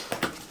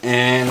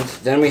 And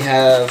then we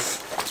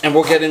have, and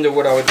we'll get into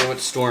what I would do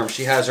with Storm.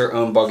 She has her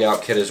own bug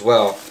out kit as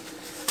well.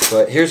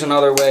 But here's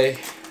another way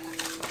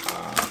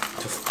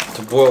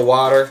to boil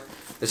water.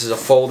 This is a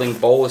folding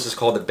bowl. This is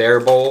called the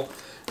Bear Bowl.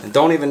 And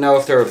don't even know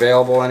if they're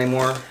available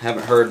anymore.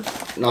 Haven't heard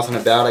nothing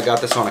about it. I got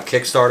this on a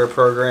Kickstarter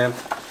program.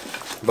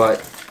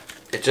 But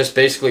it just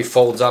basically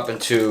folds up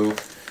into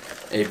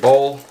a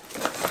bowl.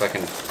 If I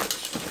can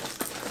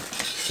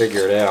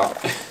figure it out.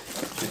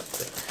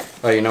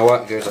 Oh, you know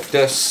what? It goes like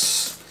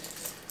this.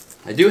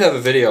 I do have a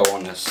video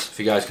on this, if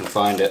you guys can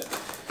find it.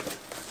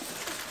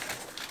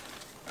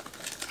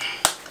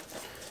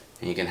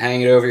 And you can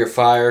hang it over your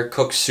fire,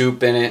 cook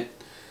soup in it.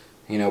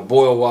 You know,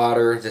 boil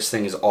water. This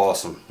thing is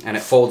awesome, and it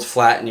folds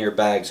flat in your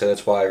bag, so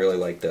that's why I really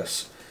like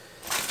this.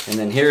 And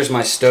then here's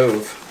my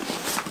stove,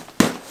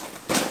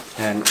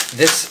 and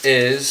this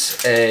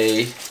is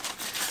a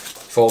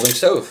folding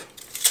stove,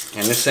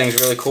 and this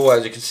thing's really cool.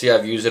 As you can see,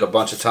 I've used it a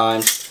bunch of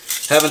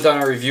times. Haven't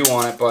done a review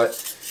on it, but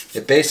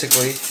it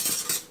basically,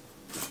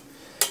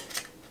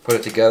 put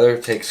it together.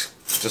 It takes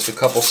just a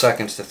couple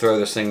seconds to throw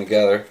this thing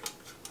together.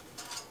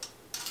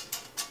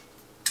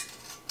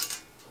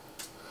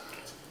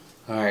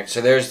 Alright,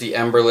 so there's the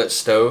emberlit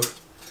stove.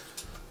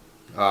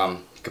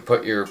 You could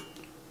put your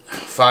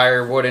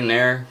firewood in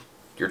there,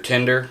 your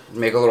tinder,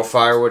 make a little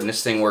firewood, and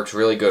this thing works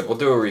really good. We'll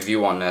do a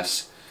review on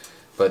this,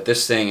 but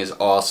this thing is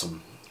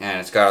awesome. And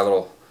it's got a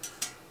little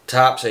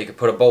top, so you can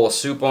put a bowl of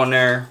soup on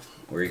there,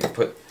 or you can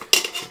put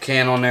a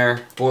can on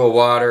there, boil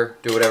water,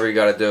 do whatever you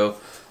gotta do.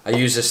 I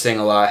use this thing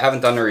a lot. I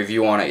haven't done a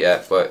review on it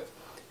yet, but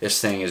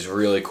this thing is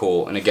really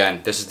cool. And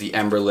again, this is the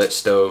emberlit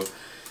stove,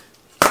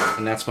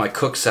 and that's my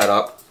cook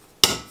setup.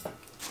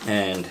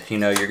 And you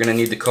know, you're gonna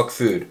need to cook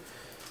food.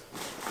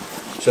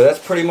 So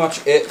that's pretty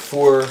much it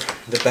for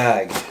the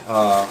bag.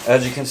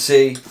 As you can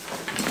see,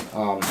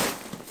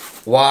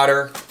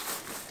 water,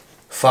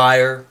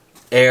 fire,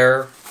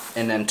 air,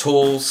 and then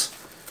tools.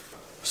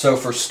 So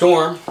for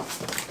Storm,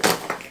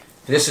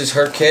 this is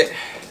her kit.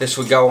 This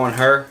would go on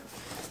her.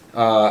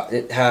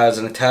 It has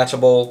an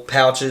attachable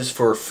pouches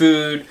for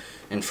food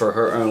and for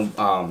her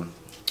own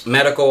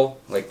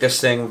medical. Like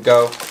this thing would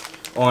go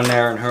on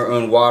there, and her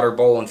own water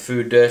bowl and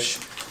food dish.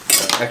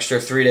 Extra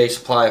 3-day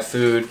supply of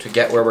food to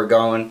get where we're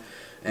going.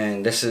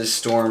 And this is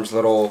Storm's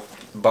little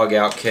bug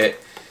out kit.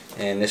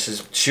 And this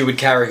is, she would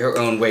carry her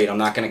own weight. I'm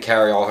not going to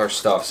carry all her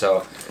stuff.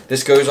 So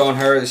this goes on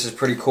her. This is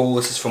pretty cool.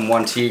 This is from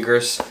One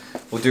Tigris.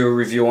 We'll do a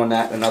review on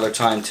that another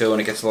time too,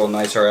 and it gets a little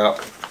nicer out.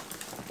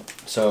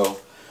 So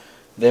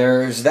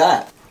there's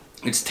that.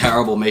 It's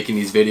terrible making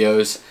these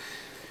videos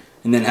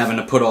and then having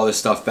to put all this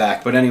stuff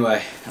back. But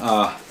anyway,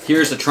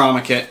 here's the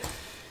trauma kit.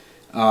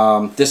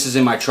 This is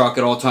in my truck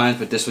at all times,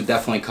 but this would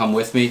definitely come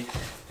with me.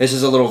 This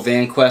is a little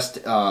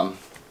VanQuest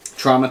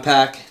trauma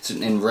pack. It's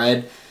in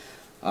red.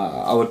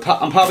 I'm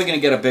probably going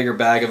to get a bigger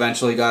bag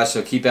eventually, guys,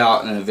 so keep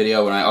out in the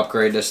video when I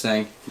upgrade this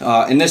thing.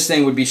 And this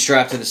thing would be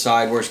strapped to the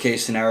side, worst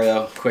case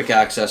scenario, quick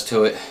access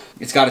to it.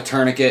 It's got a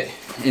tourniquet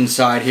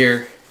inside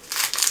here.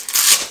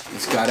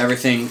 It's got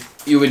everything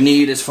you would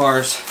need as far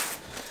as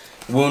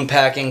wound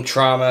packing,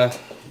 trauma,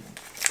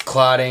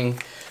 clotting,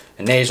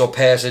 a nasal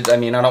passage. I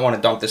mean, I don't want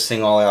to dump this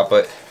thing all out,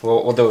 but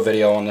we'll do a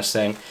video on this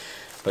thing.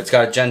 But it's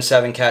got a Gen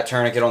 7 cat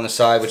tourniquet on the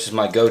side, which is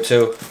my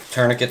go-to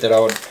tourniquet that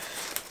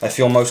I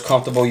feel most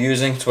comfortable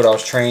using. It's what I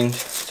was trained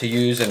to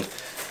use, and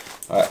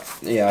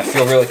yeah, I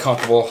feel really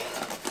comfortable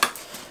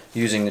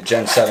using the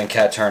Gen 7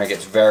 cat tourniquet.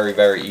 It's very,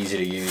 very easy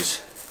to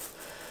use,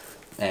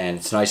 and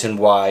it's nice and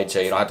wide, so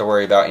you don't have to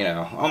worry about, you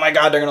know, oh my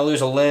God, they're gonna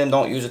lose a limb.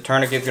 Don't use a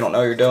tourniquet if you don't know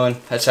what you're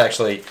doing. That's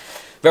actually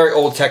very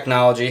old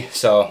technology.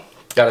 So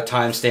got a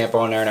timestamp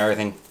on there and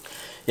everything.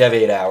 You have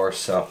 8 hours,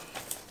 so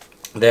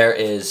there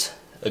is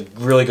a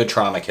really good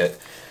trauma kit.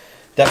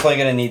 Definitely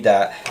gonna need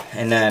that,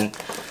 and then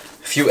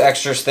a few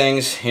extras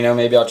things, you know,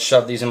 maybe I'll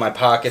shove these in my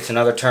pockets.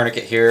 Another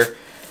tourniquet here.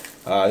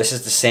 This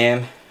is the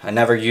SAM. I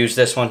never used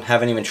this one,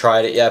 haven't even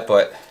tried it yet,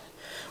 but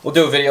we'll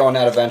do a video on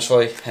that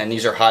eventually. And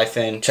these are high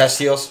fin chest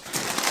seals.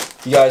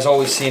 You guys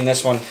always seen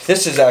this one.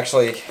 This is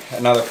actually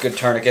another good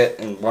tourniquet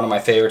and one of my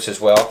favorites as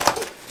well.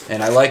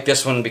 And I like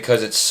this one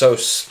because it's so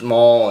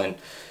small and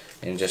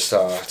just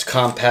it's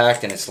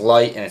compact and it's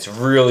light and it's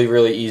really,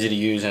 really easy to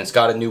use, and it's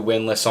got a new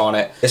windlass on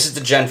it. This is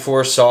the Gen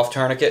 4 soft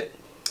tourniquet,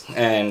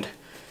 and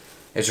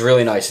it's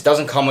really nice. It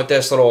doesn't come with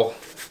this little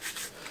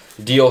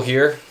deal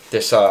here,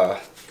 this little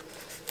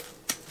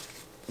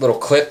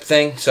clip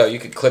thing, so you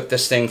could clip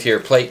this thing to your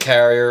plate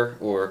carrier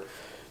or,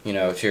 you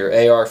know, to your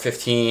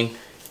AR-15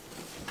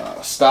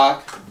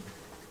 stock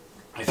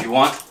if you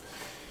want.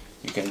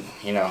 You can,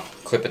 you know,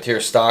 clip it to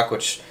your stock,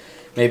 which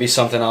may be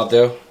something I'll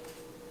do.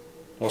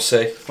 We'll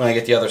see when I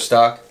get the other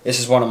stock. This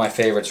is one of my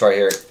favorites right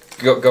here.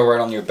 Go right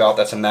on your belt.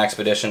 That's a Max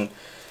Edition.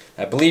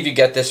 I believe you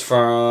get this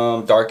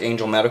from Dark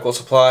Angel Medical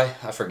Supply.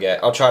 I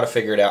forget. I'll try to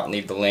figure it out and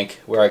leave the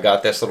link where I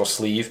got this little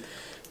sleeve.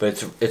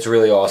 But it's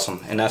really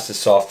awesome. And that's the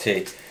soft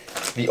tee.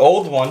 The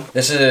old one,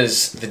 this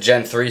is the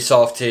Gen 3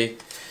 soft tee.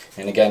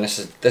 And again, this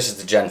is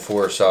the Gen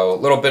 4. So a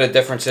little bit of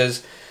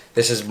differences.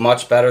 This is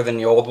much better than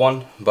the old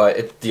one,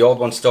 but the old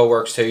one still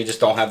works too. You just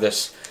don't have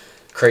this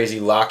crazy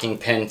locking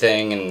pin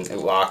thing, and it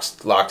locks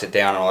it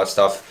down and all that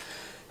stuff.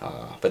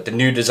 But the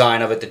new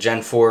design of it, the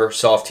Gen 4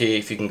 soft tee,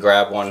 if you can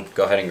grab one,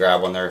 go ahead and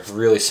grab one. They're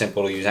really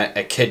simple to use.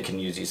 A kid can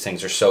use these things.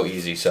 They're so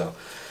easy. So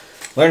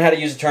learn how to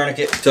use a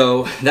tourniquet.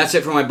 So that's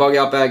it for my bug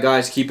out bag,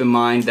 guys. Keep in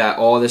mind that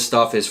all this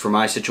stuff is for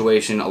my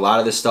situation. A lot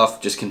of this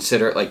stuff, just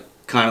consider it like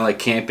kind of like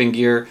camping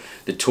gear.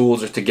 The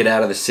tools are to get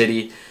out of the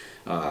city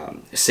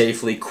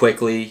safely,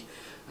 quickly,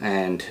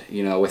 and,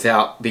 you know,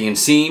 without being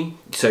seen,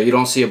 so you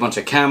don't see a bunch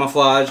of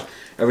camouflage.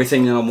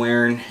 Everything that I'm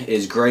wearing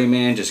is gray,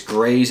 man, just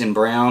grays and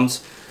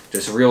browns,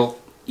 just real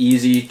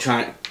easy.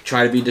 Try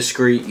to be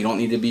discreet. You don't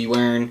need to be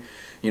wearing,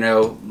 you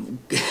know,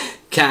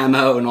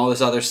 camo and all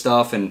this other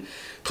stuff and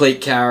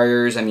plate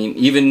carriers. I mean,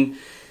 even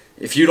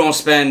if you don't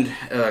spend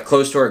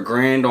close to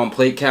 $1,000 on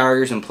plate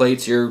carriers and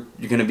plates, you're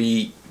gonna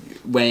be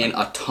weighing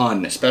a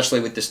ton,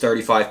 especially with this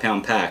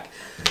 35-pound pack.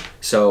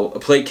 So a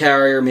plate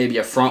carrier, maybe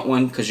a front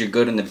one, because you're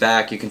good in the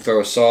back. You can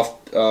throw a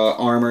soft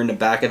armor in the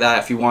back of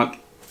that if you want.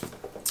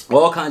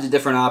 All kinds of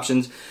different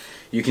options.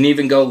 You can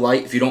even go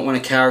light if you don't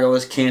want to carry all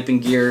this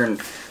camping gear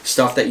and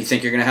stuff that you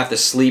think you're going to have to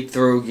sleep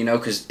through, you know,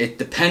 because it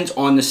depends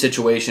on the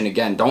situation.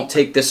 Again, don't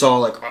take this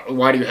all like,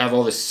 why do you have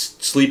all this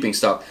sleeping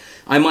stuff?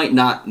 I might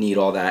not need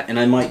all that, and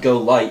I might go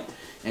light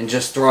and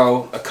just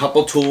throw a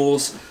couple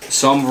tools,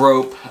 some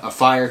rope, a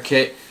fire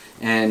kit,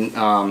 and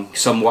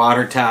some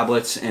water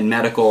tablets and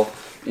medical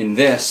in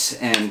this,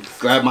 and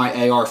grab my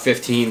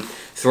AR-15,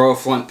 throw a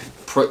front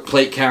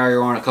plate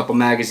carrier on, a couple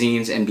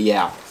magazines, and be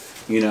out.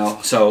 You know,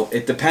 so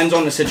it depends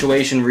on the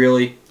situation,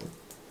 really.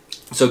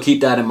 So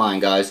keep that in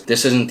mind, guys.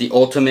 This isn't the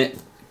ultimate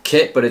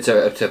kit, but it's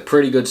a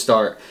pretty good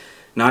start.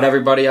 Not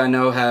everybody I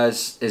know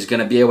is going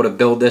to be able to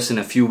build this in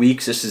a few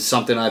weeks. This is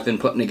something I've been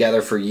putting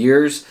together for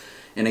years,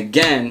 And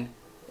again,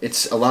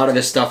 it's a lot of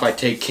this stuff I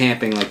take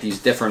camping, like these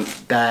different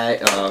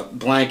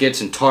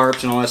blankets and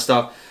tarps and all that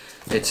stuff.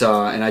 It's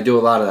and I do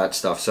a lot of that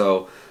stuff.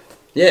 So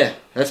yeah,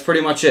 that's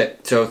pretty much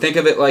it. So think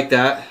of it like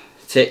that.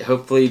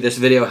 Hopefully this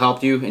video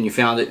helped you and you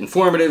found it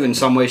informative in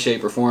some way,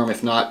 shape, or form.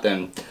 If not,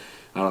 then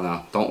I don't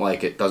know. Don't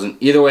like it.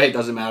 Either way, it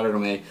doesn't matter to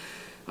me.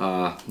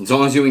 As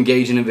long as you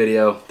engage in a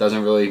video,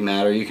 doesn't really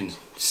matter. You can.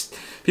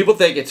 People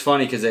think it's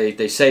funny because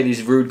they say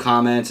these rude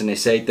comments and they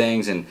say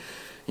things, and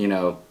you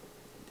know,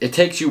 it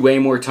takes you way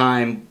more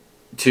time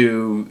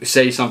to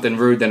say something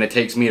rude than it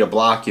takes me to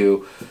block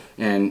you.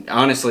 And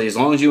honestly, as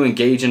long as you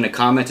engage in the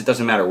comments, it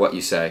doesn't matter what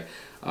you say.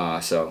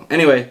 So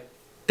anyway,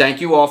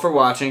 thank you all for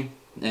watching,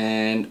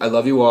 and I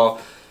love you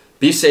all.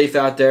 Be safe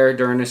out there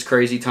during this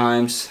crazy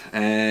times,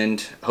 and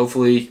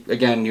hopefully,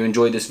 again, you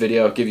enjoyed this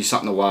video. Give you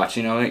something to watch.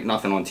 You know, ain't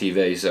nothing on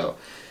TV, so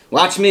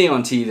watch me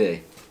on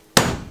TV.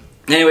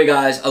 Anyway,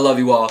 guys, I love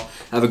you all.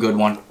 Have a good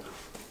one.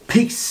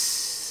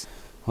 Peace.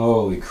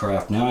 Holy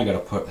crap, now I gotta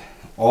put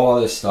all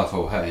this stuff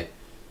away.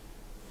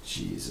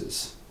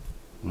 Jesus.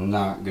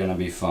 Not gonna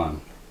be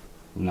fun.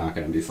 Not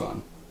gonna be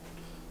fun.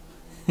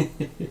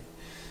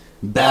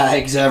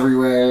 Bags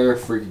everywhere,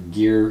 freaking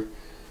gear.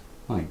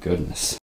 My goodness.